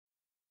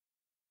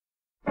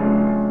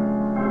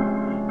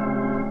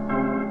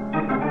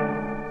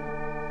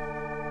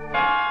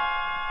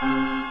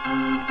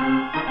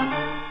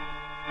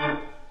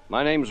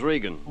My name's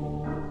Regan.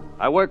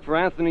 I work for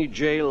Anthony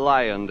J.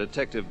 Lyon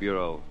Detective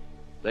Bureau.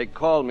 They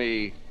call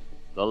me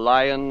the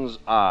Lion's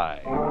Eye.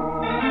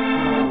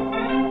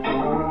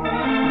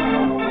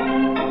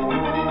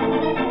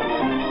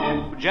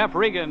 Jeff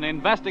Regan,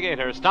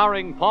 Investigator,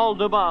 starring Paul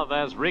Dubov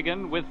as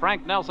Regan with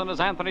Frank Nelson as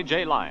Anthony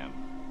J. Lyon.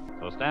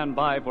 So stand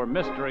by for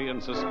mystery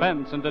and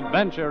suspense and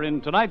adventure in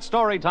tonight's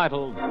story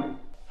titled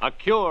A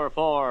Cure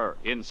for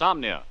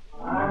Insomnia.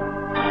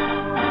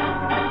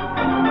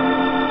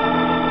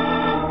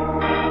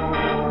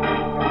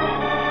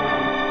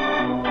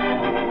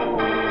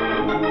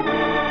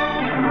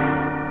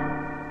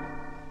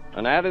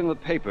 An ad in the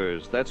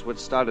papers, that's what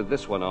started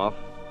this one off.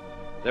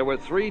 There were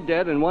 3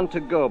 dead and 1 to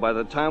go by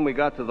the time we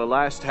got to the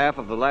last half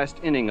of the last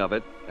inning of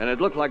it, and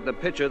it looked like the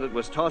pitcher that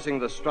was tossing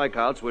the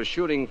strikeouts was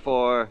shooting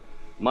for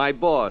my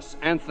boss,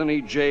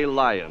 Anthony J.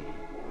 Lyon.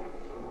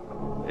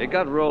 It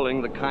got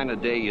rolling the kind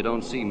of day you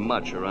don't see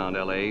much around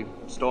L.A.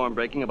 Storm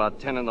breaking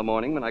about 10 in the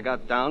morning when I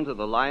got down to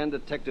the Lyon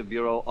Detective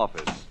Bureau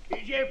office.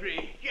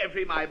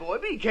 Jeffrey, my boy,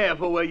 be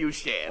careful where you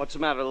step. What's the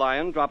matter,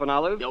 Lyon? Drop an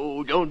olive?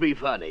 No, don't be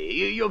funny.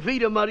 Your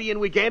feet are muddy and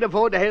we can't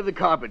afford to have the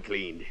carpet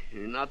cleaned.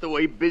 Not the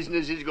way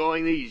business is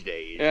going these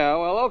days. Yeah,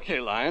 well, okay,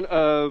 Lyon.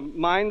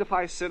 Mind if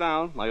I sit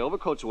down? My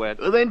overcoat's wet.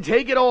 Well, then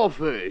take it off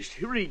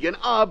first. Regan,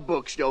 our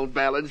books don't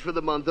balance for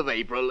the month of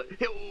April.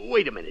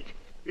 Wait a minute.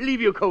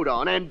 Leave your coat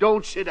on and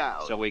don't sit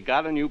down. So we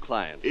got a new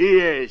client.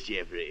 Yes,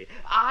 Jeffrey.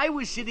 I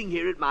was sitting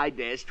here at my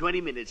desk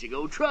 20 minutes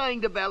ago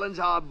trying to balance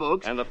our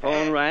books. And the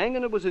phone rang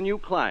and it was a new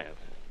client.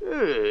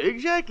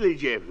 Exactly,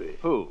 Jeffrey.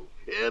 Who?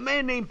 A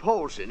man named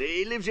Paulson.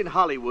 He lives in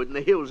Hollywood in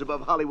the hills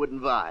above Hollywood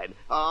and Vine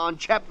on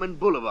Chapman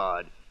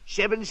Boulevard.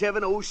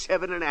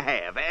 7707 and a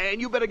half.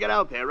 And you better get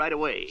out there right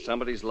away.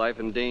 Somebody's life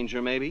in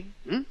danger, maybe?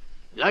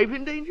 Life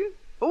in danger?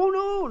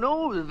 Oh,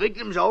 no. The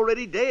victim's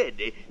already dead.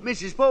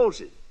 Mrs.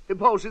 Paulson.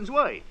 Paulson's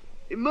wife.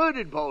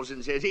 Murdered,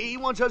 Paulson says. He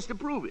wants us to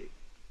prove it.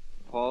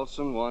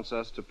 Paulson wants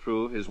us to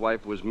prove his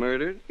wife was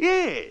murdered?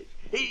 Yes.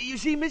 You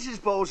see, Mrs.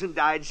 Paulson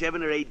died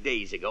 7 or 8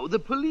 days ago. The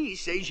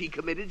police say she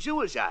committed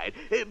suicide.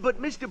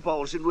 But Mr.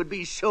 Paulson would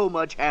be so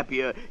much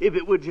happier if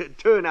it would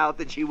turn out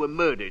that she were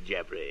murdered,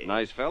 Jeffrey.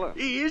 Nice fella.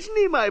 Isn't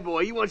he, my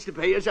boy? He wants to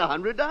pay us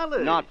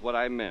 $100. Not what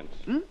I meant.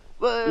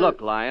 Well,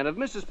 look, Lyon, if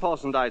Mrs.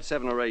 Paulson died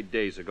 7 or 8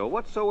 days ago,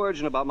 what's so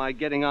urgent about my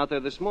getting out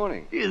there this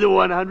morning? The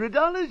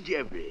 $100,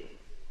 Jeffrey.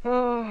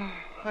 Oh,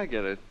 I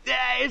get it.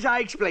 As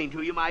I explained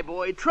to you, my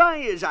boy, try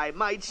as I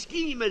might,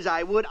 scheme as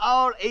I would,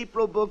 our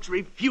April books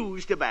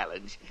refuse to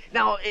balance.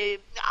 Now,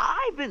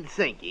 I've been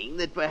thinking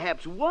that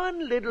perhaps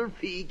one little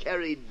fee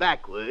carried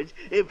backwards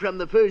from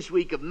the first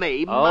week of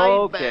May might...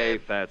 Okay,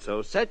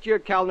 Fatso, set your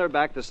calendar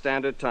back to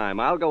standard time.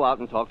 I'll go out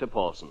and talk to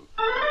Paulson.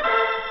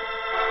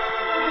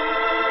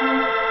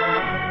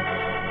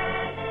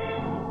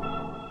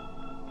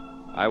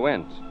 I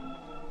went.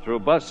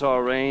 Through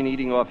buzzsaw rain,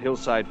 eating off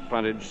hillside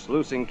frontage,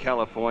 sluicing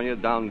California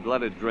down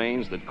glutted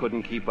drains that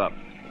couldn't keep up.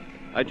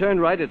 I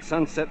turned right at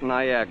Sunset and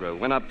Niagara,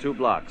 went up 2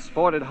 blocks,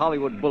 forded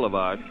Hollywood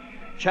Boulevard.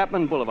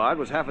 Chapman Boulevard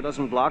was half a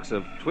dozen blocks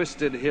of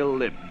twisted,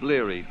 hill-lit,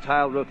 bleary,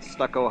 tile-roofed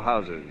stucco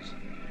houses.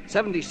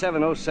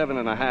 7707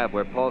 and a half,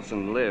 where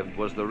Paulson lived,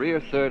 was the rear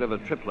third of a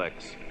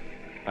triplex.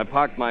 I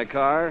parked my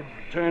car,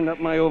 turned up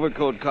my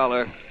overcoat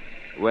collar,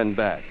 went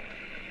back.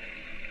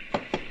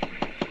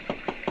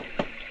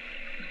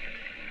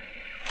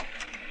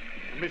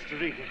 Mr.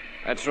 Regan.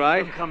 That's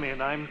right. Oh, come in.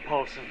 I'm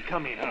Paulson.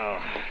 Come in. Oh.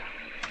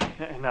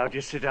 Now,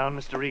 just sit down,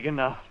 Mr. Regan.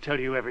 I'll tell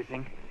you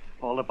everything.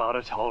 All about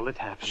it, all that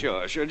happened.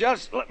 Sure.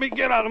 Just let me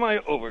get out of my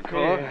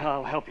overcoat. Yeah,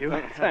 I'll help you.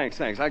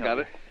 Thanks. I got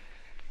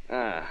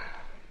it.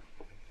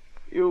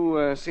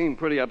 You seem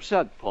pretty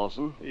upset,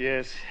 Paulson.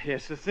 Yes.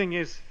 The thing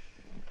is,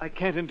 I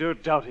can't endure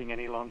doubting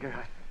any longer.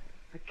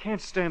 I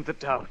can't stand the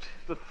doubt,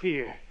 the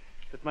fear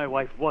that my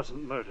wife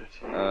wasn't murdered.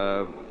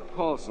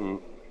 Paulson,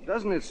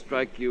 doesn't it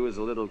strike you as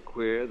a little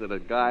queer that a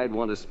guy'd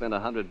want to spend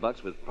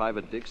 $100 with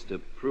Private Dix to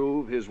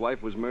prove his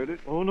wife was murdered?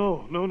 Oh,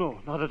 no,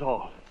 not at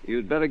all.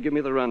 You'd better give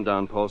me the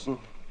rundown, Paulson.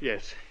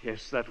 Yes,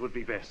 that would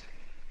be best.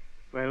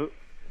 Well,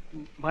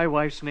 my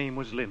wife's name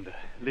was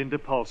Linda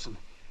Paulson.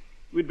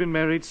 We'd been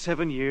married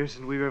 7 years,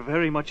 and we were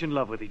very much in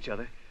love with each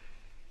other.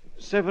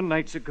 7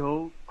 nights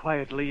ago,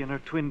 quietly in her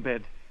twin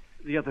bed,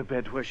 the other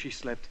bed where she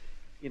slept,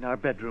 in our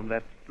bedroom,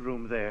 that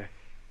room there.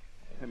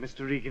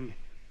 Mr. Regan...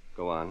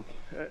 Go on.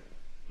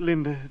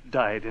 Linda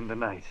died in the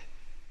night.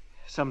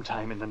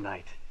 Sometime in the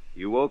night.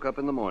 You woke up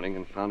in the morning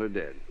and found her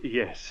dead?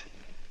 Yes.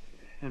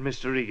 And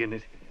Mr. Regan,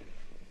 it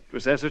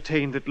was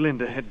ascertained that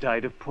Linda had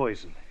died of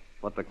poison.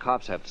 What the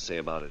cops have to say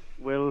about it?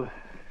 Well,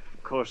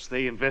 of course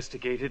they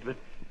investigated, but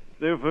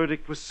their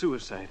verdict was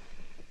suicide.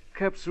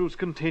 Capsules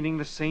containing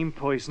the same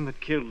poison that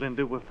killed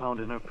Linda were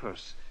found in her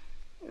purse.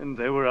 And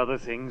there were other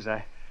things,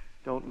 I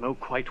don't know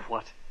quite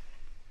what.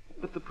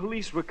 But the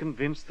police were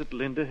convinced that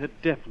Linda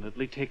had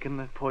definitely taken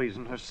the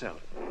poison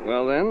herself.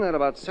 Well, then, that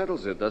about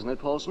settles it, doesn't it,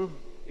 Paulson?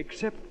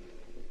 Except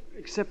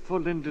for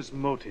Linda's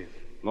motive.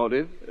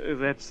 Motive?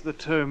 That's the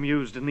term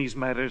used in these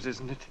matters,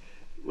 isn't it?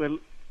 Well,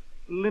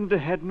 Linda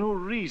had no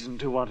reason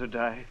to want to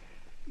die.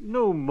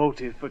 No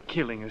motive for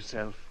killing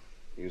herself.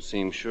 You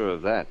seem sure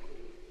of that.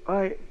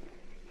 I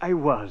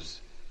was.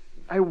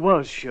 I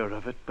was sure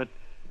of it, but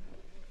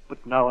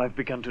now I've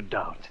begun to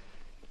doubt.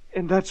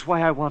 And that's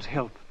why I want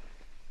help.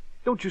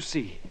 Don't you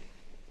see?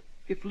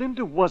 If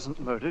Linda wasn't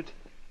murdered,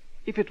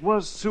 if it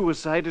was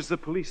suicide as the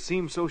police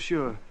seem so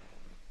sure,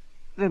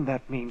 then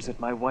that means that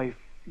my wife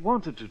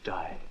wanted to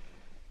die.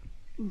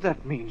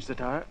 That means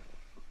that our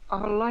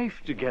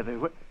life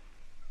together,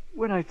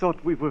 when I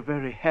thought we were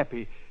very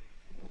happy,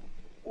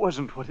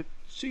 wasn't what it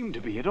seemed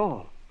to be at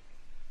all.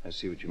 I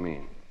see what you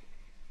mean.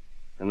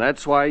 And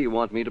that's why you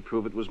want me to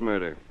prove it was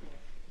murder.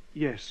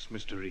 Yes,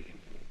 Mr. Regan.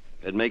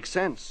 It makes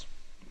sense.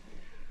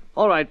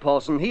 All right,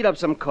 Paulson, heat up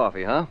some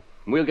coffee, huh?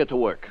 We'll get to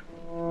work.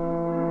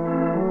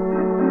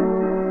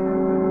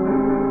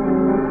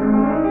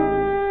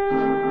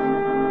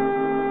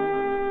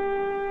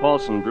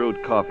 Paulson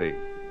brewed coffee.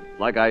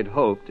 Like I'd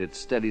hoped, it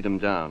steadied him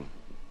down.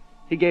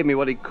 He gave me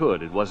what he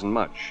could. It wasn't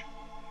much.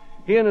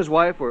 He and his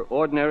wife were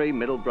ordinary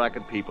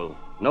middle-bracket people.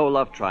 No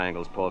love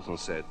triangles, Paulson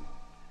said.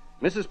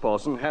 Mrs.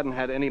 Paulson hadn't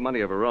had any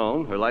money of her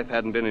own. Her life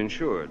hadn't been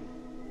insured.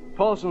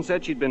 Paulson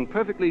said she'd been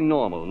perfectly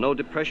normal, no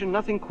depression,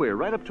 nothing queer,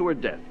 right up to her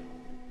death.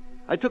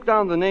 I took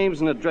down the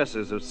names and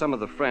addresses of some of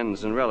the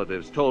friends and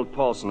relatives, told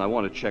Paulson I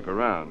wanted to check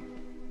around.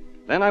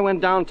 Then I went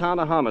downtown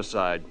to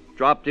Homicide,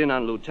 dropped in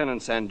on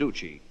Lieutenant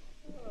Sanducci.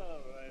 All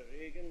right,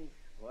 Regan.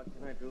 What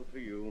can I do for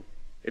you?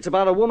 It's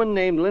about a woman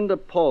named Linda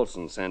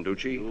Paulson,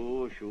 Sanducci.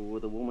 Sure.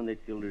 The woman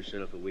that killed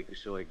herself a week or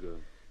so ago.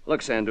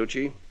 Look,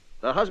 Sanducci,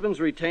 the husband's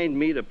retained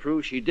me to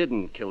prove she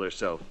didn't kill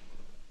herself.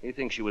 He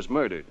thinks she was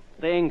murdered.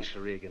 Thanks,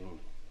 Regan.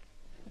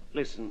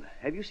 Listen,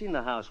 have you seen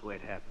the house where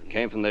it happened?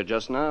 Came from there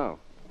just now.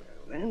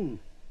 Then,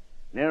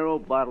 narrow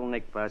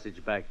bottleneck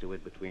passage back to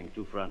it between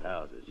two front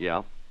houses.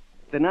 Yeah?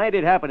 The night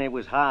it happened, it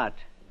was hot.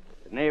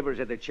 The neighbors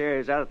had their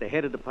chairs out at the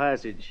head of the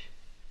passage.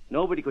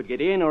 Nobody could get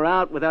in or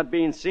out without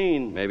being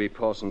seen. Maybe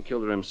Paulson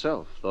killed her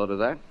himself. Thought of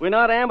that? We're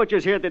not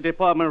amateurs here at the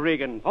department,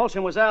 Regan.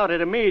 Paulson was out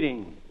at a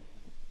meeting.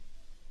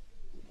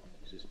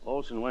 Mrs.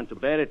 Paulson went to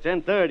bed at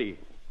 10:30.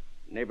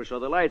 Neighbors saw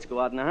the lights go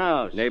out in the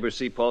house. Neighbors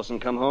see Paulson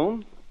come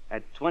home?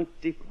 At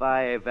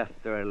 25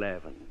 after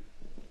 11.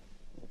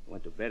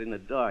 Went to bed in the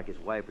dark. His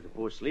wife was a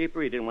poor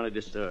sleeper. He didn't want to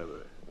disturb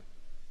her.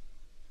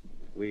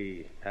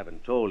 We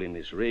haven't told him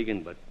this,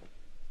 Regan, but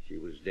she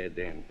was dead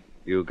then.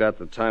 You got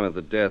the time of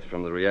the death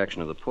from the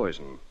reaction of the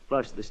poison.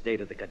 Plus the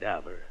state of the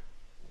cadaver.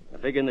 I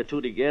figuring the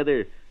two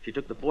together, she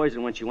took the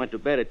poison when she went to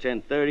bed at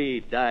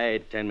 10:30,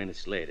 died 10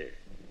 minutes later.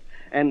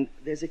 And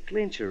there's a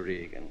clincher,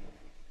 Regan.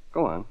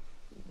 Go on.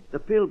 The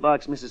pill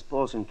box Mrs.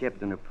 Paulson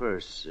kept in her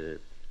purse,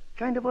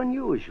 kind of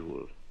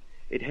unusual.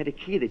 It had a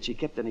key that she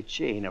kept on a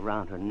chain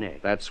around her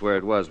neck. That's where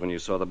it was when you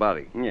saw the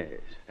body. Yes.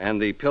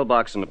 And the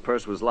pillbox in the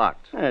purse was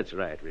locked. That's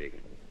right,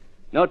 Regan.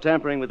 No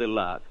tampering with the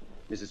lock.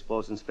 Mrs.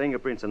 Paulson's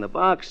fingerprints on the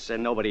box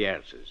and nobody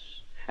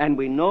else's. And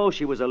we know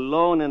she was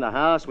alone in the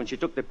house when she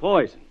took the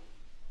poison.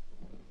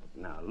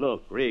 Now,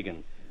 look,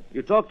 Regan,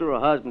 you talked to her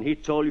husband. He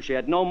told you she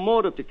had no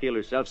motive to kill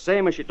herself,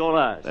 same as she told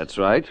us. That's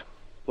right.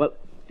 Well,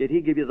 did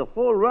he give you the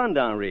full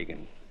rundown,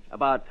 Regan?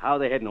 About how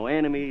they had no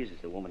enemies,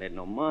 the woman had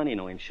no money,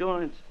 no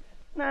insurance?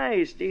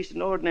 Nice,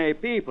 decent, ordinary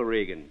people,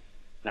 Regan.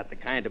 Not the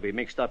kind to be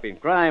mixed up in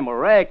crime or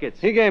rackets.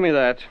 He gave me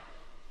that.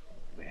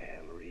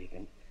 Well,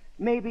 Regan,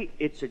 maybe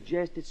it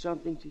suggested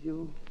something to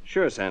you?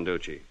 Sure,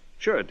 Sanducci.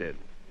 Sure it did.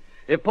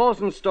 If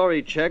Paulson's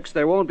story checks,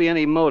 there won't be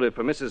any motive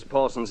for Mrs.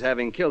 Paulson's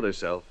having killed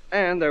herself.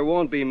 And there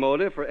won't be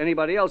motive for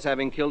anybody else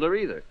having killed her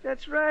either.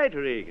 That's right,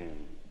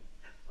 Regan.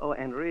 Oh,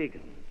 and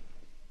Regan,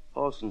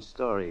 Paulson's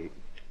story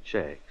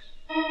checks.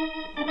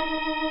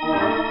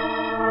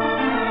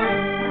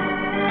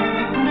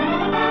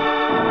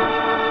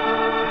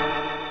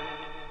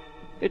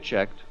 It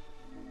checked.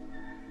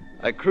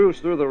 I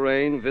cruised through the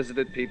rain,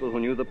 visited people who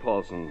knew the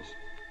Paulsons.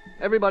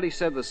 Everybody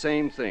said the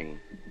same thing.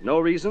 No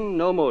reason,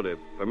 no motive,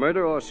 for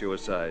murder or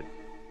suicide.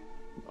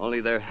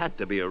 Only there had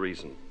to be a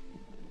reason.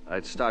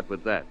 I'd start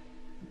with that.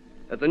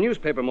 At the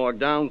newspaper morgue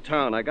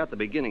downtown, I got the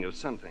beginning of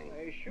something.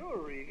 Sure,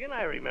 Regan.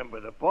 I remember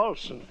the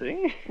Paulson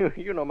thing.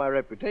 You know my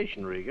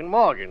reputation, Regan.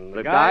 Morgan.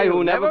 The guy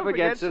who never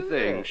forgets a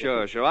thing.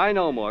 Sure. I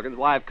know Morgan.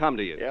 Why I've come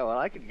to you. Yeah, well,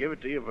 I could give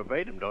it to you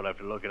verbatim. Don't have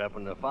to look it up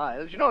in the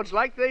files. You know, it's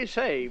like they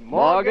say.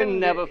 Morgan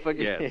never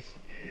forgets.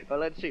 Well,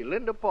 let's see.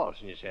 Linda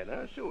Paulson, you said,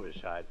 huh?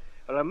 Suicide.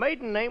 Well, her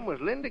maiden name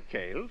was Linda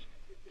Kales.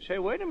 Say,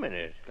 wait a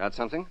minute. Got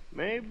something?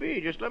 Maybe.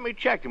 Just let me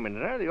check a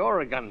minute, huh? The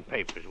Oregon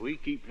papers. We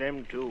keep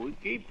them, too. We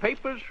keep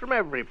papers from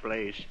every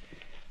place.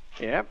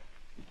 Yep.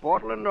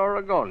 Portland,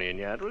 Oregonian.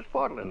 Yeah, it was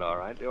Portland, all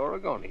right, the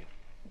Oregonian.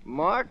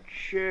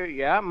 March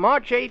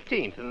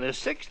 18th. And the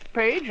 6th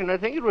page, and I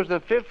think it was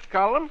the 5th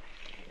column.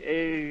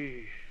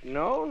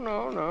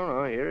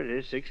 No. Here it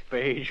is, 6th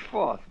page,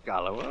 4th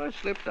column. Well, I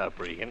slipped up,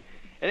 Regan.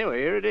 Anyway,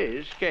 here it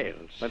is,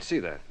 Kales. Let's see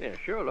that. Yeah,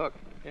 sure, look.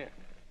 Yeah.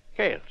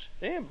 Kales.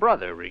 Yeah,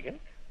 brother, Regan.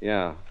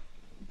 Yeah.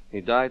 He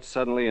died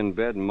suddenly in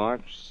bed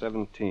March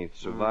 17th,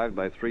 survived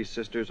by 3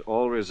 sisters,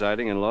 all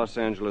residing in Los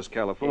Angeles,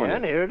 California. Yeah,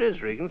 and here it is,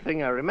 Regan,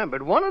 thing I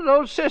remembered. One of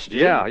those sisters...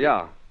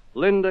 Yeah.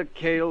 Linda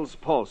Kales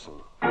Paulson.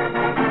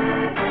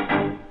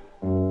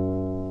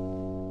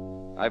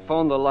 I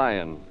phoned the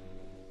Lion.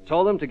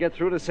 Told him to get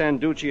through to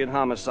Sanducci at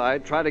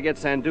homicide, try to get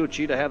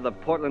Sanducci to have the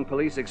Portland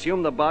police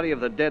exhume the body of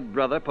the dead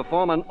brother,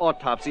 perform an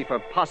autopsy for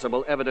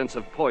possible evidence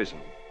of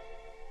poison.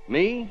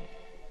 Me?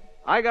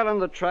 I got on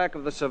the track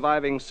of the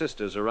surviving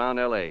sisters around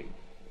L.A.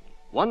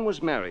 One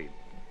was married.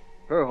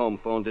 Her home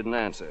phone didn't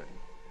answer.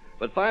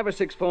 But 5 or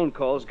 6 phone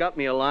calls got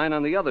me a line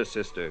on the other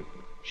sister.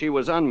 She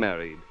was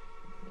unmarried.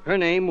 Her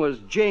name was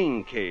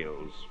Jane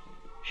Cales.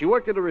 She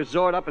worked at a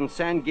resort up in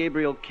San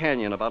Gabriel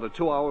Canyon, about a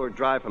 2-hour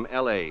drive from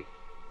L.A.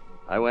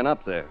 I went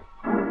up there.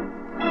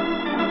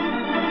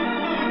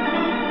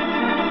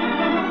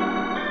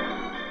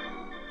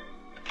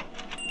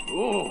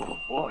 Oh,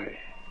 boy.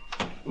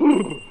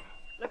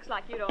 Looks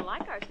like you don't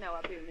like our snow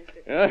up here,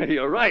 mister.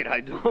 You're right,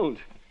 I don't.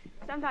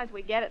 Sometimes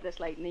we get it this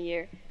late in the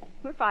year.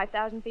 We're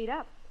 5,000 feet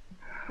up.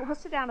 We'll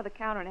sit down to the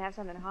counter and have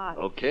something hot.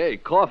 Okay,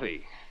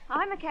 coffee.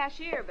 I'm the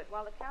cashier, but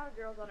while the counter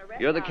girl's on a rest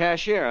You're the hour-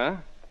 cashier, huh?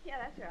 Yeah,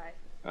 that's right.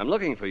 I'm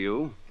looking for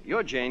you.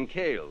 You're Jane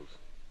Cales.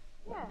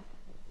 Yeah.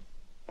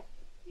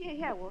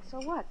 Yeah, well, so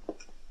what?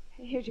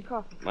 Here's your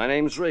coffee. My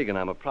name's Regan.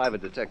 I'm a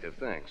private detective.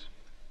 Thanks.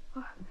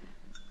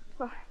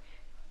 Well,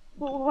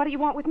 what do you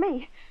want with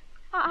me?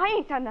 I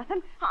ain't done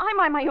nothing. I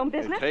mind my own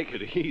business. Hey,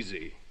 take it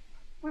easy.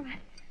 Well,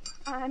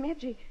 I'm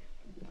edgy.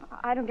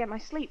 I don't get my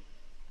sleep.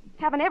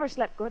 Haven't ever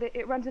slept good.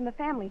 It runs in the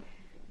family.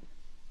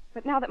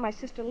 But now that my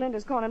sister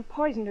Linda's gone and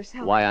poisoned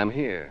herself... Why I'm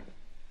here.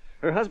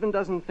 Her husband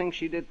doesn't think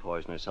she did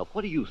poison herself.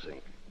 What do you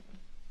think?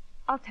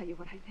 I'll tell you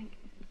what I think.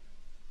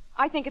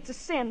 I think it's a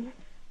sin.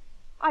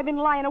 I've been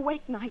lying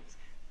awake nights.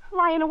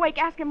 Lying awake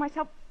asking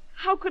myself,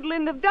 how could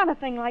Linda have done a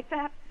thing like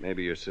that?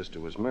 Maybe your sister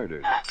was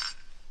murdered.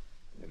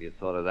 Have you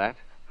thought of that?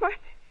 What?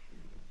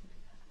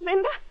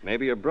 Linda?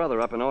 Maybe your brother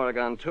up in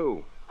Oregon,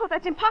 too. Oh,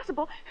 that's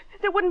impossible.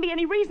 There wouldn't be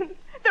any reason.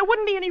 There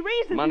wouldn't be any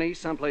reason. Money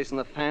someplace in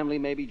the family,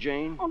 maybe,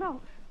 Jane? Oh,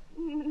 no.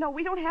 No,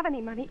 we don't have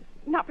any money.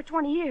 Not for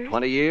 20 years.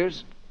 20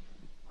 years?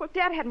 Well,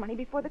 Dad had money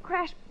before the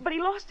crash, but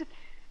he lost it.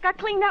 Got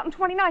cleaned out in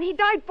 29. He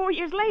died 4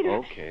 years later.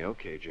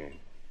 Okay, Jane.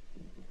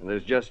 And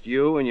there's just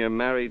you and your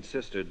married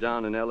sister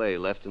down in L.A.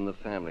 left in the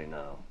family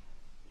now.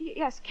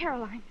 Yes,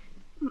 Caroline.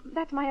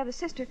 That's my other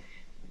sister.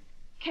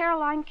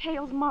 Caroline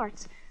Cales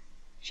Martz.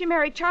 She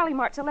married Charlie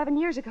Martz 11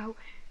 years ago.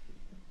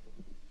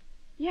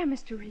 Yeah,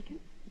 Mr. Regan.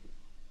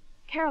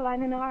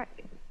 Caroline and I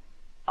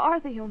are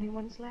the only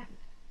ones left.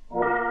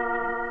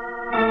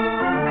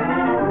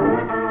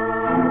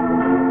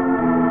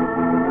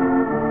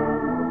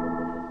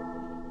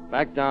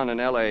 Back down in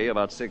L.A.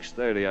 about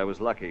 6:30, I was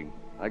lucky.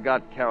 I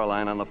got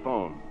Caroline on the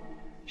phone.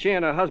 She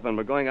and her husband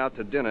were going out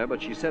to dinner,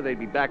 but she said they'd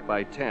be back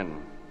by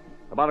 10.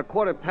 About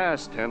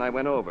 10:15, I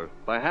went over.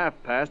 By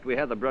 10:30, we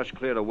had the brush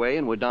cleared away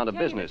and we're down to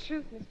business. Tell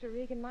you the truth, Mr.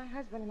 Regan, my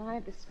husband and I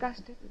have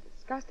discussed it.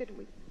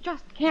 We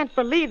just can't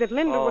believe that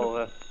Linda would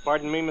have...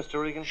 Pardon me, Mr.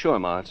 Regan? Sure,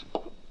 Martz.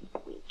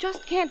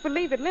 Just can't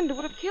believe that Linda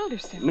would have killed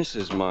herself.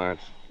 Mrs.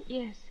 Martz,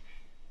 Yes.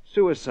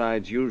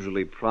 suicide's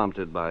usually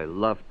prompted by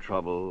love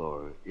trouble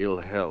or ill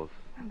health.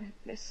 Well,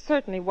 there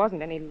certainly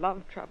wasn't any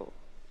love trouble.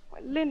 Why,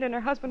 Linda and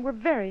her husband were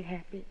very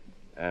happy.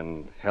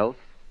 And health?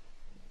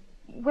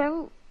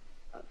 Well,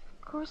 of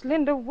course,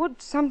 Linda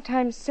would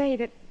sometimes say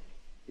that...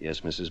 Yes,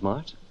 Mrs.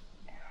 Martz?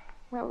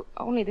 Well,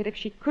 only that if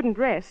she couldn't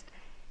rest,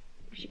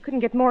 if she couldn't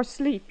get more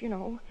sleep,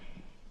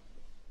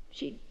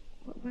 she'd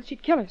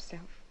kill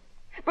herself.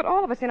 But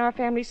all of us in our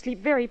family sleep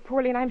very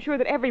poorly, and I'm sure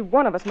that every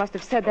one of us must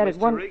have said that at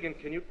one... Mr. Regan,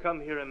 can you come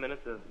here a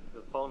minute? The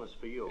phone is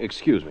for you.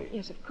 Excuse me.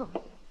 Yes, of course.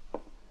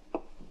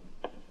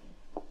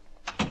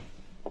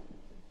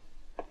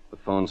 The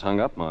phone's hung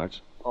up,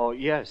 Martz. Oh,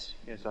 yes.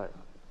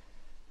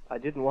 I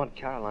didn't want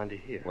Caroline to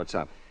hear. What's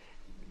up?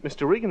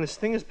 Mr. Regan, this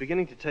thing is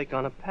beginning to take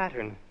on a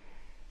pattern.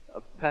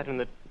 A pattern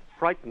that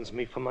frightens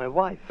me for my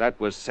wife. That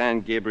was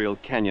San Gabriel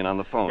Canyon on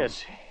the phone.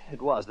 Yes,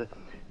 it was.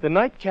 The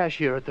night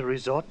cashier at the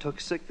resort took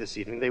sick this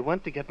evening. They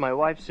went to get my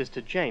wife's sister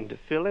Jane to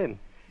fill in.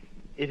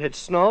 It had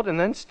snowed and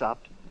then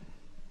stopped.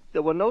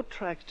 There were no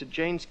tracks to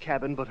Jane's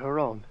cabin but her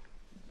own.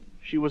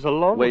 She was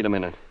alone. Wait a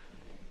minute.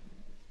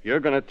 You're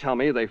going to tell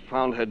me they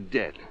found her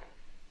dead?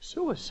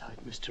 Suicide,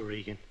 Mr.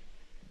 Regan.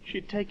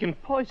 She'd taken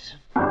poison.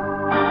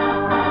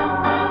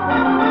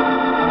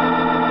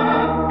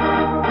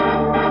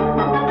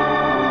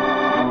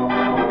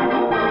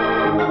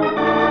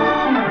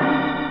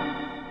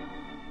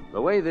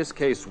 The way this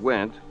case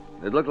went,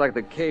 it looked like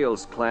the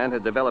Cales clan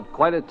had developed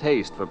quite a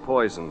taste for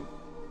poison.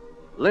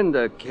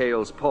 Linda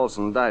Cales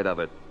Paulson died of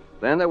it.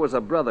 Then there was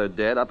a brother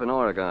dead up in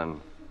Oregon.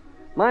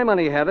 My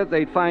money had it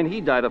they'd find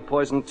he died of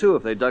poison, too,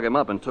 if they dug him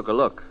up and took a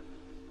look.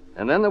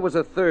 And then there was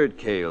a third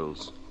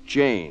Cales,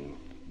 Jane,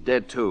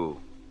 dead, too.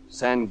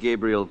 San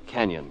Gabriel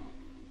Canyon.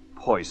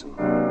 Poison.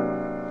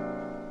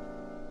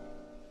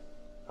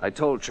 I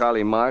told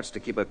Charlie Martz to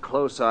keep a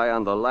close eye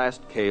on the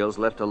last Cales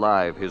left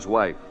alive, his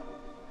wife.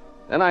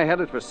 Then I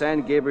headed for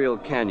San Gabriel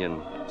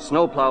Canyon.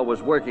 Snowplow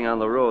was working on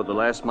the road the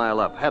last mile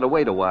up. Had to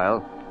wait a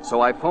while,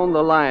 so I phoned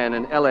the Lion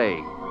in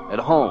L.A. At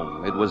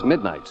home, it was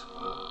midnight.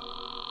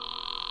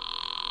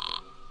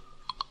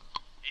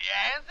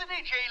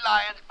 Anthony J.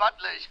 Lyons, bud.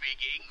 butler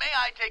speaking. May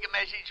I take a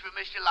message for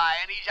Mr.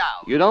 Lyon? He's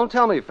out. You don't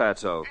tell me,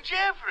 Fatso.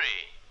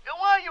 Jeffrey,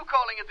 why are you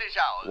calling at this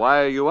hour?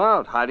 Why are you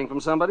out? Hiding from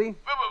somebody?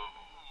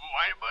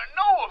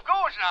 No, of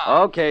course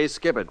not. Okay,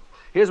 skip it.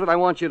 Here's what I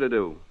want you to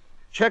do.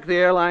 Check the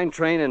airline,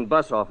 train, and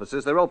bus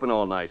offices. They're open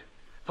all night.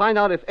 Find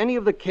out if any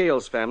of the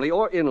Kales family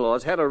or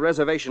in-laws had a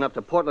reservation up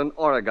to Portland,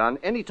 Oregon,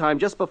 any time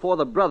just before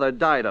the brother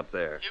died up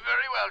there. You're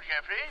very well,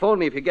 Jeffrey. Phone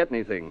me if you get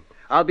anything.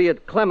 I'll be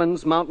at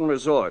Clemens Mountain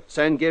Resort,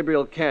 San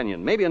Gabriel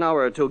Canyon. Maybe an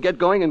hour or two. Get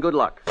going and good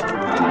luck.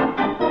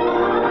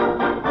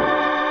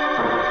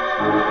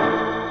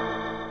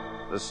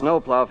 The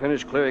snowplow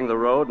finished clearing the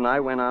road, and I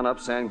went on up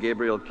San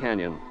Gabriel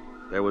Canyon.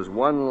 There was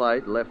one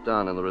light left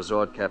on in the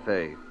resort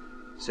cafe.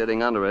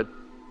 Sitting under it,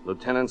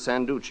 Lieutenant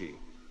Sanducci.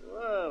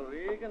 Well,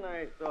 Regan,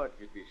 I thought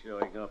you'd be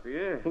showing up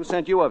here. Who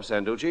sent you up,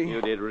 Sanducci?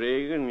 You did,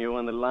 Regan. You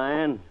on the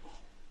line.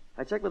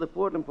 I checked with the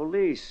Portland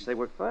police. They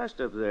work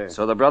fast up there.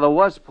 So the brother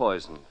was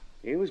poisoned.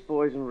 He was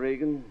poisoned,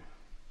 Regan.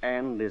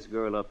 And this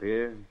girl up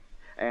here.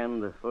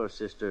 And the first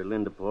sister,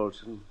 Linda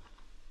Paulson.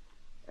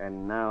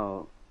 And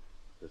now,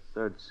 the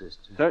third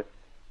sister.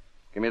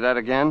 Give me that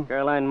again.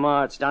 Caroline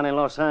Martz, down in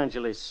Los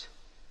Angeles.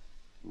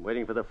 I'm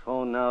waiting for the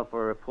phone now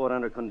for a report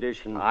under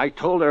condition. I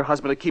told her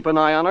husband to keep an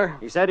eye on her.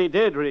 He said he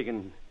did,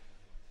 Regan.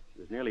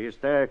 She was nearly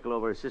hysterical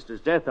over her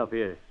sister's death up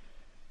here.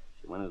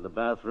 She went into the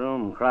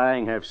bathroom,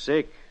 crying, half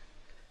sick.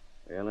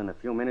 Well, in a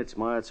few minutes,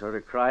 Martz heard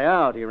her cry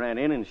out. He ran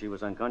in, and she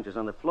was unconscious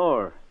on the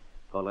floor.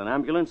 Called an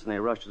ambulance, and they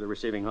rushed to the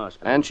receiving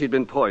hospital. And she'd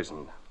been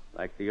poisoned.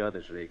 Like the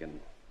others, Regan.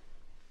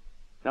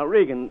 Now,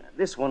 Regan,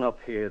 this one up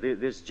here,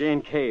 this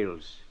Jane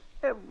Kales,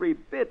 every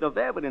bit of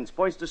evidence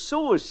points to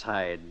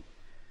suicide.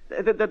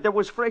 There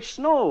was fresh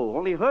snow.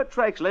 Only her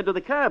tracks led to the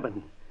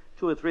cabin.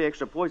 2 or 3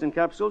 extra poison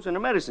capsules in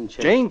her medicine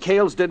chest. Jane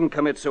Kales didn't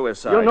commit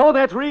suicide. You know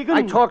that, Regan?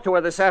 I talked to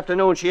her this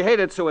afternoon. She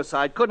hated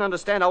suicide. Couldn't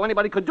understand how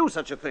anybody could do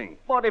such a thing.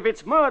 But if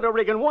it's murder,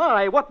 Regan,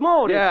 why? What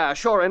motive? Yeah,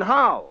 sure. And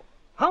how?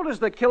 How does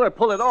the killer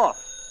pull it off?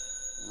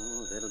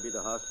 Oh, that'll be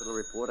the hospital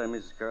report on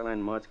Mrs.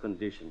 Caroline Martz's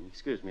condition.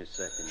 Excuse me a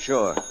second.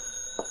 Sure.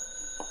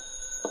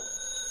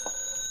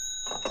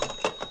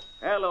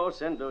 Hello,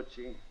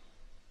 Sanducci.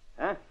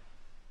 Huh?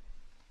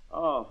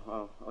 Oh,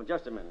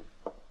 just a minute.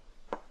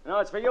 No,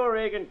 it's for you,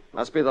 Regan.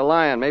 Must be the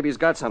Lion. Maybe he's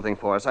got something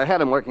for us. I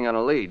had him working on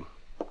a lead.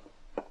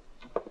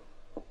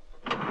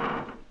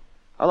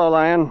 Hello,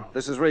 Lion.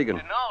 This is Regan.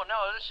 No,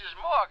 this is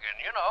Morgan.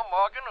 You know,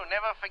 Morgan who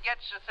never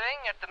forgets a thing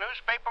at the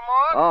newspaper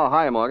morgue. Oh,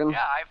 hi, Morgan.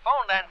 Yeah, I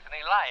phoned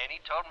Anthony Lyon. He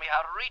told me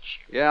how to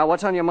reach you. Yeah,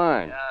 what's on your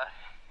mind?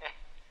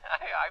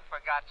 I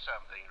forgot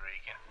something,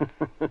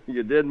 Regan.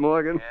 You did,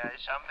 Morgan? Yeah,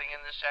 something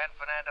in the San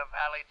Fernando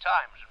Valley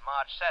Times on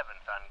March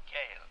 7th on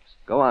Kales.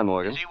 Go on,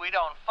 Morgan. You see, we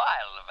don't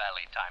file the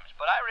Valley Times,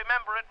 but I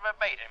remember it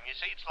verbatim. You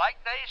see, it's like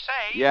they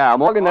say. Yeah,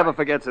 Morgan never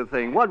forgets a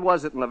thing. What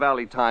was it in the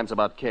Valley Times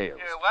about Kales?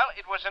 Well,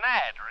 it was an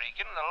ad,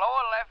 Regan, in the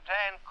lower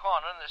left-hand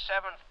corner in the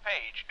 7th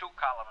page, 2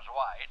 columns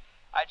wide.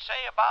 I'd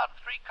say about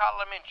 3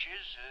 column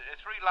inches, a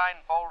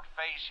 3-line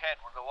bold-face head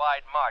with a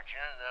wide margin,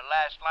 and the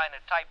last line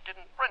of type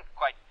didn't print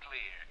quite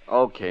clear.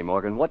 Okay,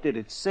 Morgan, what did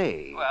it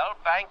say? Well,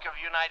 Bank of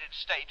United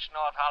States,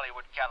 North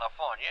Hollywood,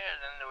 California, and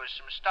then there was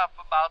some stuff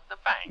about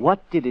the bank. What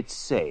did it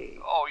say?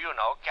 Oh, you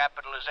know,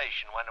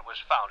 capitalization when it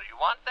was founded.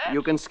 You want that? You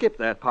can skip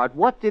that part.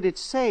 What did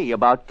it say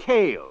about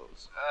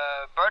Kales?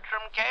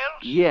 Bertram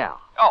Kales? Yeah.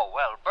 Oh,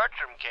 well,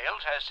 Bertram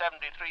Kales has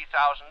 $73,000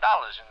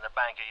 in the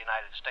Bank of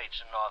United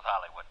States in North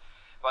Hollywood.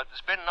 But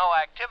there's been no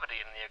activity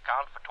in the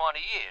account for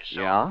 20 years.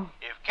 So Yeah?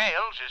 if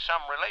Kales, is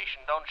some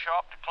relation, don't show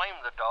up to claim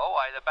the dough,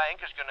 why, the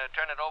bank is going to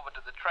turn it over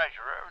to the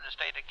treasurer of the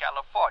state of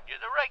California.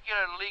 The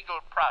regular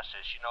legal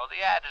process, you know.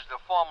 The ad is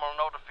the formal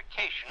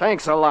notification.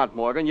 Thanks a lot,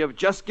 Morgan. You've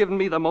just given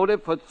me the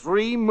motive for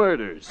 3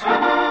 murders.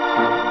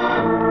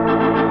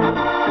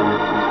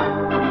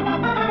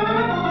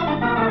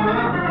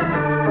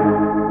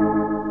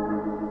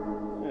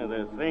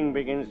 The thing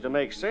begins to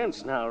make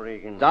sense now,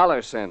 Regan.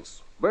 Dollar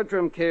cents.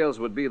 Bertram Kales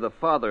would be the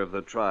father of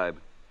the tribe.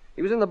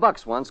 He was in the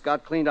Bucks once,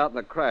 got cleaned out in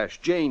a crash.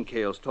 Jane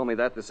Kales told me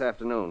that this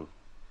afternoon.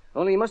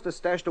 Only he must have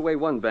stashed away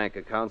one bank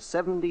account,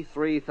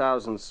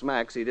 73,000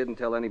 smacks he didn't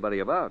tell anybody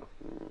about.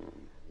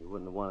 He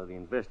wouldn't have wanted the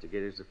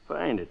investigators to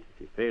find it if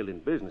he failed in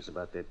business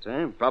about that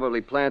time. Probably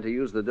planned to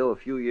use the dough a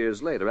few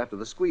years later, after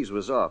the squeeze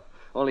was off.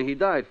 Only he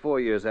died 4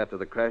 years after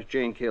the crash.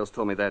 Jane Kales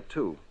told me that,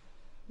 too.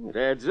 It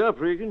adds up,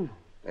 Regan.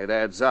 It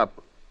adds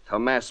up to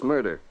mass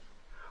murder.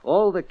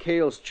 All the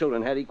Kales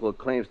children had equal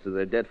claims to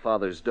their dead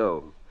father's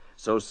dough.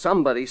 So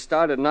somebody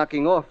started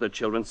knocking off the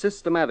children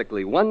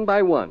systematically, one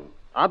by one.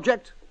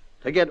 Object?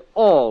 To get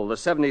all the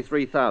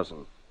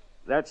 73,000.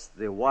 That's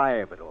the why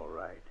of it, all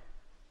right.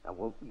 Now,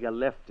 what you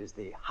left is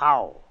the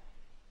how.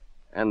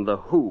 And the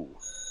who.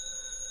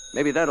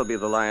 Maybe that'll be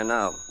the Lion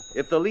now.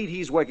 If the lead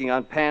he's working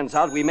on pans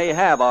out, we may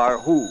have our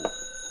who.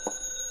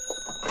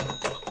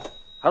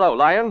 Hello,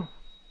 Lion?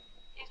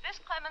 Is this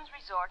Clemens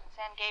Resort in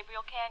San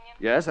Gabriel Canyon?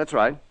 Yes, that's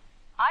right.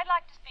 I'd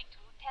like to speak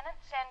to Lieutenant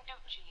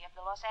Sanducci of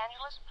the Los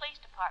Angeles Police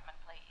Department,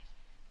 please.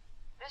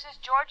 This is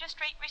Georgia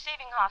Street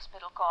Receiving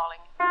Hospital calling.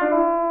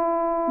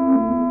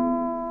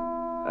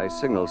 I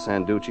signaled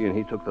Sanducci, and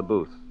he took the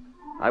booth.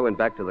 I went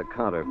back to the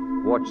counter,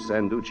 watched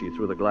Sanducci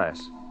through the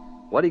glass.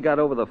 What he got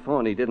over the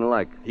phone he didn't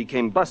like. He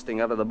came busting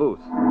out of the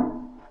booth.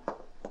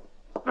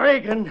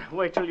 Regan,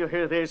 wait till you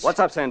hear this. What's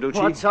up,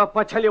 Sanducci? What's up?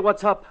 I tell you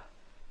what's up.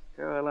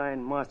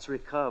 Caroline Martz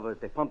recovered.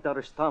 They pumped out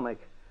her stomach.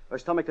 Her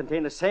stomach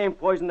contained the same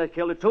poison that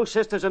killed her 2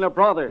 sisters and her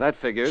brother. That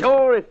figures.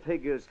 Sure, it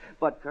figures.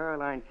 But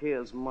Caroline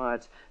Kales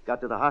Martz got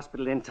to the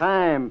hospital in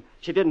time.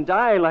 She didn't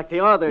die like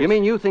the others. You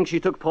mean you think she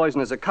took poison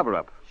as a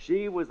cover-up?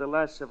 She was the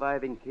last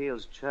surviving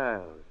Kales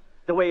child.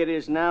 The way it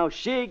is now,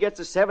 she gets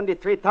the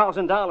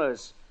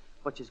 $73,000.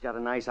 But she's got a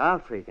nice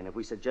out, Regan, if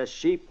we suggest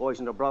she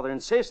poisoned her brother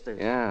and sisters.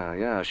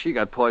 Yeah, she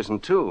got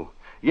poisoned, too.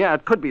 Yeah,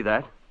 it could be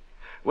that.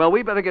 Well,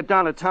 we better get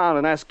down to town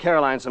and ask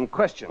Caroline some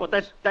questions.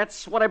 Well,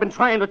 that's what I've been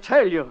trying to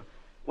tell you.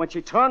 When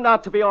she turned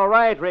out to be all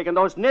right, Regan,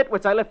 those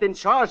nitwits I left in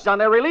charge down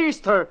there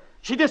released her.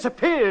 She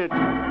disappeared.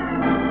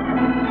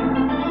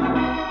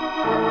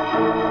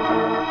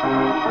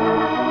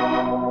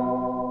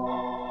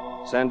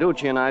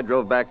 Sanducci and I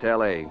drove back to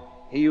L.A.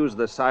 He used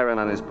the siren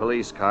on his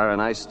police car,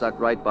 and I stuck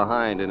right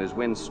behind in his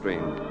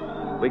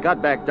windstream. We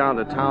got back down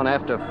to town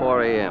after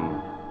 4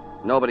 a.m.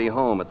 Nobody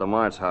home at the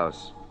Martz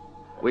house.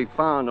 We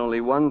found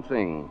only one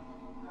thing.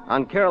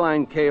 On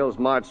Caroline Kales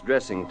Martz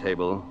dressing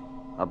table,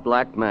 a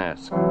black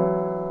mask.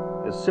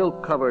 A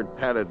silk-covered,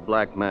 padded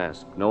black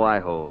mask, no eye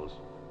holes.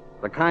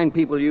 The kind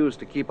people use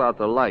to keep out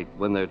the light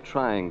when they're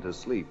trying to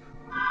sleep.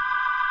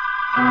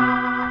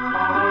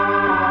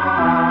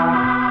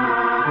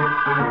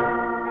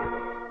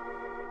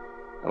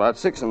 About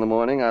 6 in the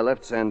morning, I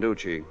left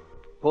Sanducci,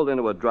 pulled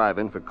into a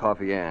drive-in for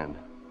Coffee and.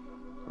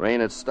 Rain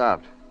had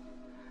stopped.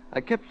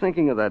 I kept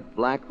thinking of that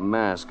black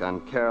mask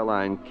on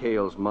Caroline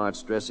Kales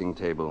Martz dressing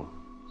table.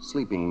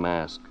 Sleeping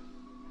mask.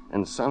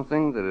 And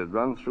something that had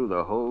run through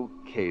the whole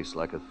case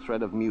like a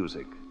thread of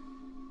music.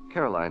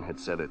 Caroline had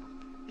said it.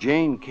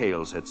 Jane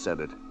Kales had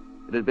said it.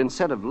 It had been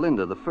said of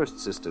Linda, the first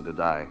sister to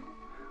die.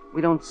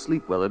 We don't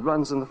sleep well. It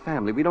runs in the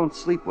family. We don't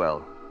sleep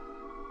well.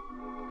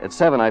 At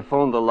 7, I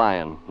phoned the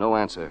Lion. No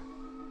answer.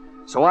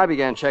 So I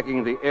began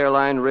checking the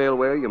airline,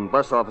 railway, and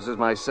bus offices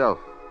myself.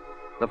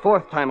 The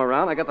 4th time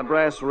around, I got the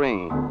brass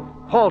ring.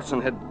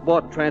 Paulson had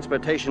bought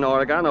Transportation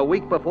Oregon a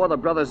week before the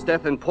brother's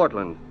death in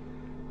Portland.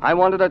 I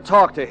wanted to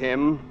talk to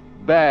him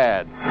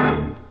bad.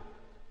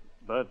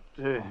 But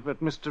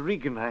Mr.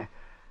 Regan, I'm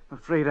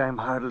afraid I'm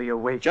hardly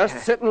awake.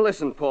 Just sit and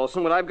listen,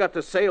 Paulson. What I've got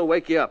to say will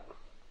wake you up.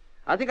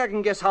 I think I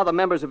can guess how the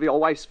members of your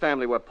wife's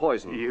family were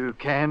poisoned. You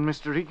can,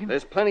 Mr. Regan?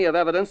 There's plenty of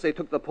evidence they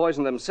took the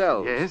poison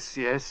themselves.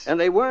 Yes. And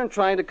they weren't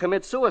trying to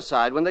commit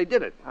suicide when they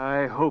did it.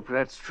 I hope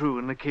that's true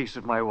in the case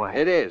of my wife.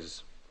 It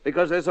is.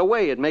 Because there's a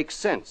way it makes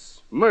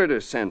sense. Murder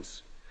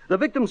sense. The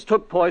victims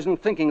took poison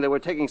thinking they were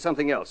taking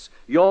something else.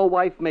 Your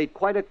wife made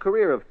quite a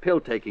career of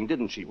pill-taking,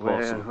 didn't she,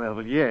 Paulson?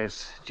 Well,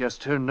 yes.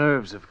 Just her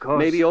nerves, of course.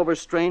 Maybe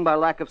overstrained by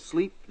lack of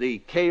sleep?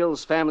 The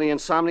Kales family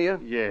insomnia?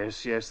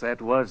 Yes,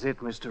 that was it,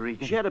 Mr.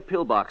 Regan. She had a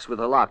pillbox with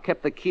a lock,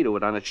 kept the key to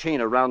it on a chain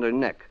around her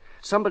neck.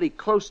 Somebody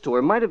close to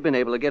her might have been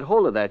able to get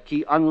hold of that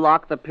key,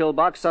 unlock the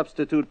pillbox,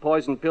 substitute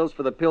poison pills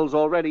for the pills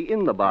already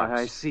in the box.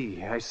 I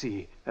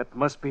see. That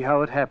must be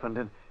how it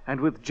happened, and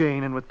with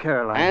Jane and with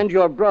Caroline. And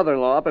your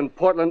brother-in-law up in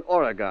Portland,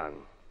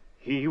 Oregon.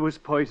 He was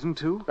poisoned,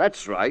 too?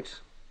 That's right.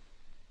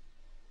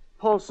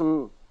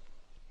 Paulson,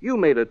 you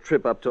made a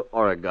trip up to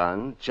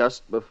Oregon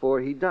just before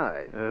he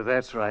died.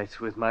 That's right,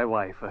 with my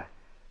wife. A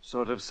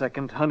sort of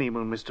second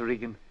honeymoon, Mr.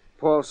 Regan.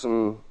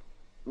 Paulson,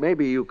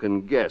 maybe you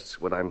can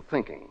guess what I'm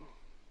thinking.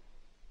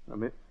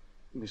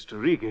 Mr.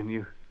 Regan,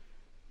 you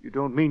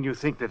don't mean you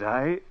think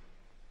that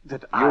You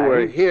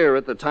were here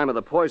at the time of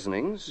the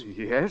poisonings.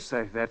 Yes,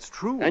 that's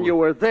true. And you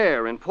were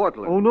there in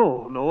Portland. Oh,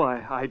 no,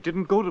 I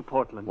didn't go to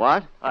Portland.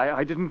 What?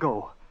 I didn't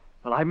go.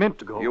 Well, I meant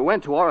to go. You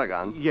went to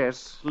Oregon?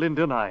 Yes,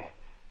 Linda and I.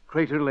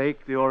 Crater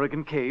Lake, the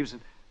Oregon Caves,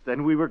 and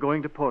then we were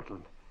going to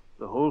Portland.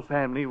 The whole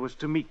family was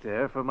to meet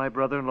there for my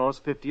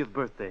brother-in-law's 50th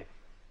birthday.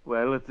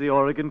 Well, at the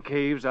Oregon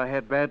Caves, I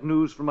had bad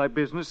news for my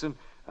business, and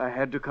I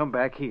had to come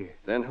back here.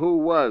 Then who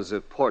was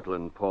at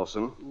Portland,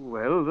 Paulson?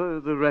 Well,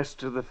 the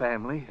rest of the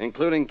family.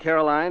 Including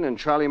Caroline and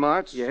Charlie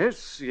Martz?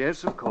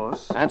 Yes, of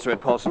course. Answer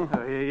it, Paulson.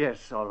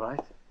 Yes, all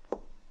right.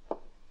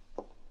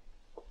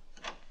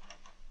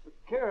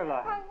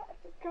 Caroline. I had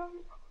to come.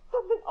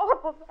 Something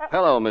awful happened.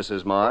 Hello,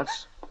 Mrs.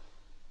 Martz.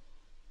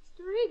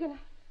 Mr. Regan,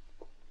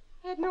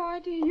 I had no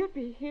idea you'd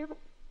be here, but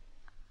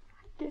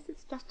I guess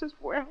it's just as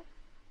well.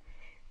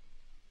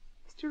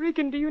 Mr.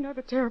 Regan, do you know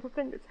the terrible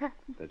thing that's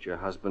happened? That your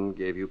husband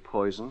gave you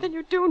poison? Then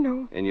you do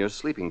know. In your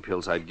sleeping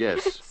pills, I'd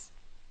guess.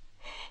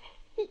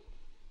 Yes.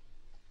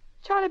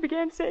 Charlie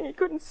began saying he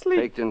couldn't sleep.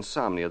 Faked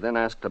insomnia, then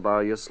asked to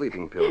borrow your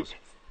sleeping pills.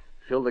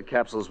 Filled the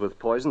capsules with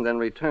poison, then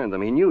returned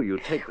them. He knew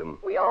you'd take them.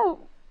 We all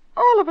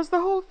of us, the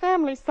whole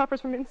family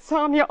suffers from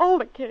insomnia. All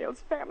the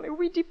Kales family.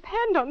 We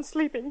depend on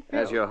sleeping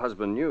pills. As your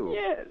husband knew.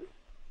 Yes.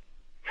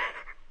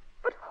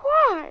 But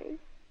why?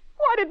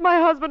 Why did my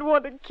husband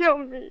want to kill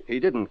me? He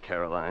didn't,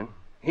 Caroline.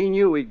 He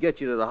knew he'd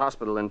get you to the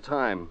hospital in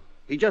time.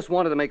 He just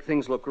wanted to make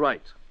things look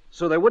right.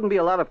 So there wouldn't be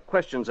a lot of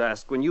questions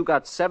asked when you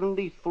got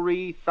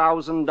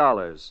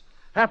 $73,000.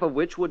 half of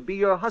which would be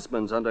your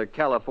husband's under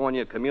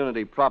California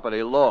community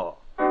property law.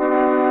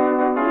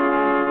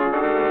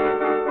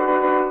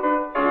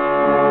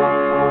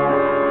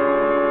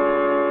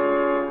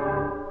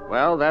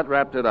 Well, that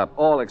wrapped it up,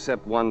 all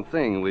except one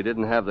thing. We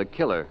didn't have the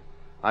killer.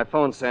 I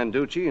phoned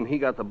Sanducci, and he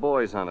got the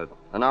boys on it.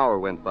 An hour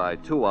went by,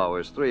 2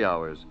 hours, 3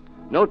 hours.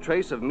 No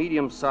trace of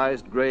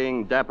medium-sized,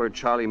 graying, dapper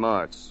Charlie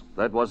Martz.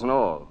 That wasn't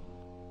all.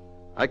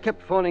 I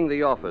kept phoning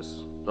the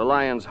office, the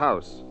Lion's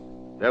house.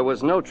 There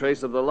was no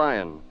trace of the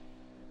Lion.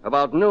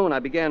 About noon, I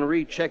began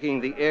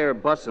rechecking the air,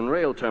 bus, and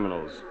rail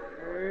terminals.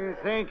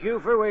 Thank you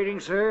for waiting,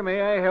 sir.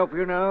 May I help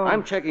you now?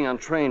 I'm checking on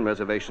train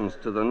reservations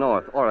to the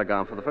north,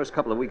 Oregon, for the first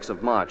couple of weeks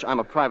of March. I'm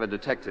a private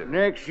detective.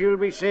 Next, you'll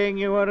be saying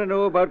you want to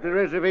know about the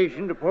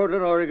reservation to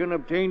Portland, Oregon,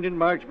 obtained in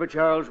March by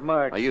Charles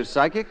Martz. Are you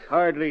psychic?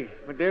 Hardly.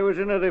 But there was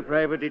another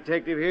private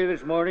detective here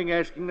this morning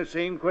asking the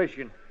same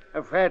question.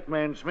 A fat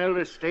man smelled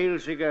of stale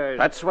cigars.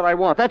 That's what I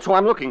want. That's who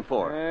I'm looking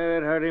for.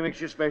 That hardly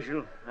makes you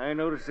special. I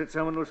noticed that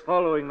someone was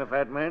following the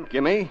fat man.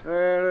 Gimme?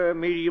 Well, a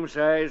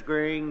medium-sized,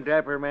 graying,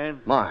 dapper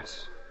man.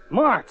 Martz.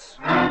 Martz!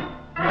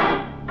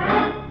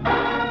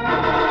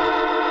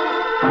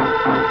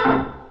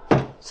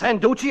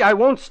 Sanducci, I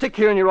won't stick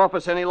here in your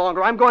office any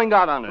longer. I'm going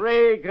out on it.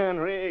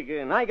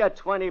 Regan. I got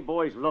 20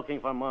 boys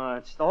looking for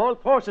Martz. The whole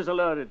force is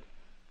alerted.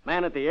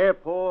 Man at the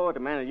airport,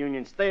 a man at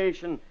Union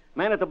Station,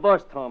 man at the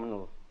bus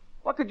terminal.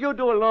 What could you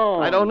do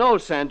alone? I don't know,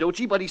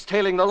 Sanducci, but he's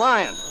tailing the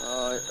Lion.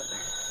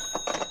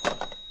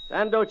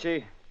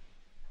 Sanducci.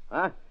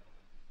 Huh?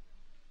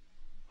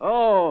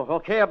 Oh,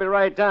 okay, I'll be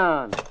right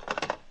down.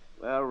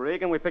 Well,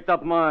 Regan, we picked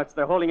up Martz.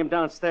 They're holding him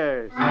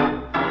downstairs.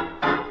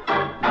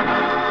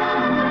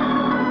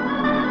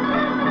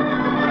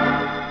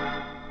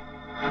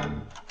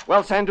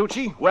 Well,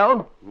 Sanducci,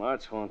 well?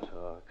 Martz won't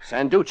talk.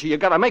 Sanducci, you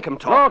gotta make him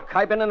talk. Look,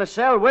 I've been in a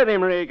cell with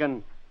him,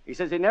 Regan. He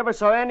says he never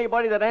saw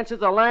anybody that answers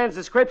the Lion's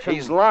description.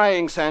 He's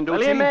lying, Sanducci.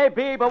 Well, he may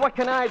be, but what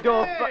can I do?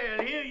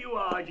 Well, here you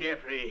are,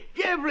 Jeffrey.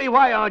 Jeffrey,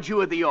 why aren't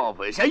you at the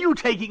office? Are you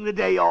taking the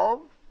day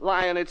off?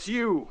 Lion, it's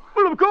you.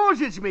 Well, of course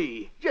it's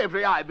me.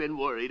 Jeffrey, I've been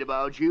worried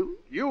about you.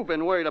 You've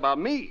been worried about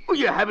me. Well,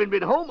 you haven't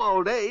been home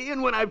all day,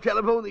 and when I've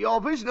telephoned the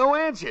office, no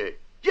answer.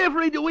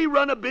 Jeffrey, do we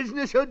run a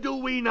business or do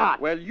we not?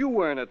 Well, you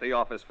weren't at the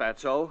office,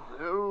 Fatso.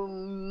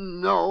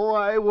 No,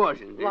 I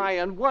wasn't.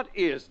 Lion, what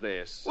is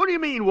this? What do you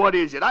mean, what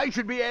is it? I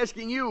should be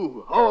asking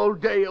you. All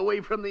day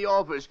away from the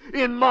office,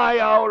 in my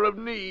hour of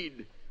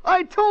need.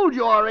 I told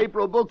you our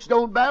April books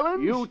don't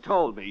balance. You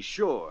told me,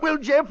 sure. Well,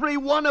 Jeffrey,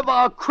 one of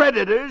our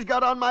creditors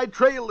got on my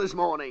trail this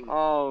morning.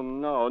 Oh,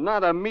 no,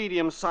 not a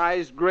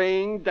medium-sized,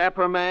 graying,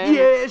 dapper man?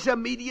 Yes, a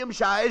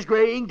medium-sized,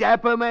 graying,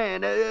 dapper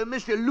man.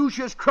 Mr.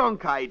 Lucius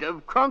Cronkite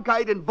of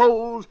Cronkite and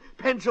Bowles,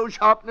 Pencil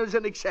Sharpeners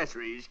and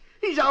Accessories.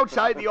 He's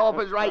outside the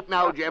office right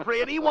now,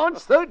 Jeffrey, and he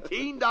wants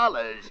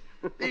 $13.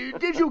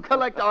 Did you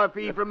collect our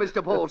fee from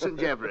Mr. Paulson,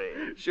 Jeffrey?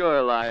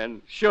 Sure,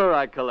 Lion. Sure,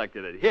 I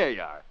collected it. Here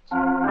you are.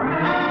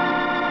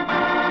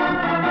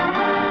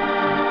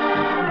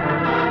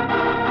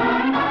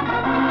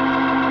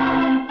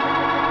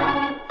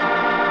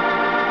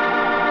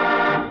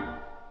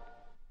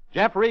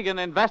 Jeff Regan,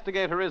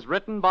 Investigator, is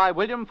written by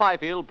William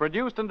Fifield,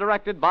 produced and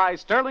directed by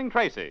Sterling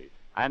Tracy,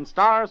 and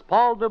stars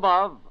Paul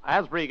Dubov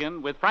as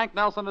Regan with Frank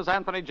Nelson as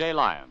Anthony J.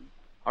 Lyon.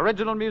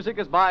 Original music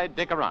is by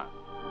Dick Aurandt.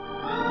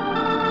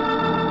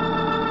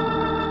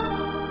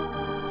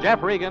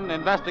 Jeff Regan,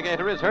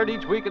 Investigator, is heard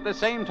each week at the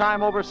same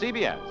time over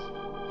CBS.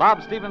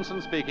 Bob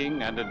Stevenson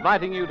speaking and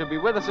inviting you to be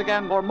with us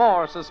again for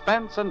more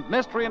suspense and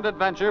mystery and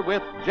adventure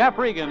with Jeff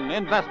Regan,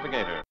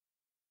 Investigator.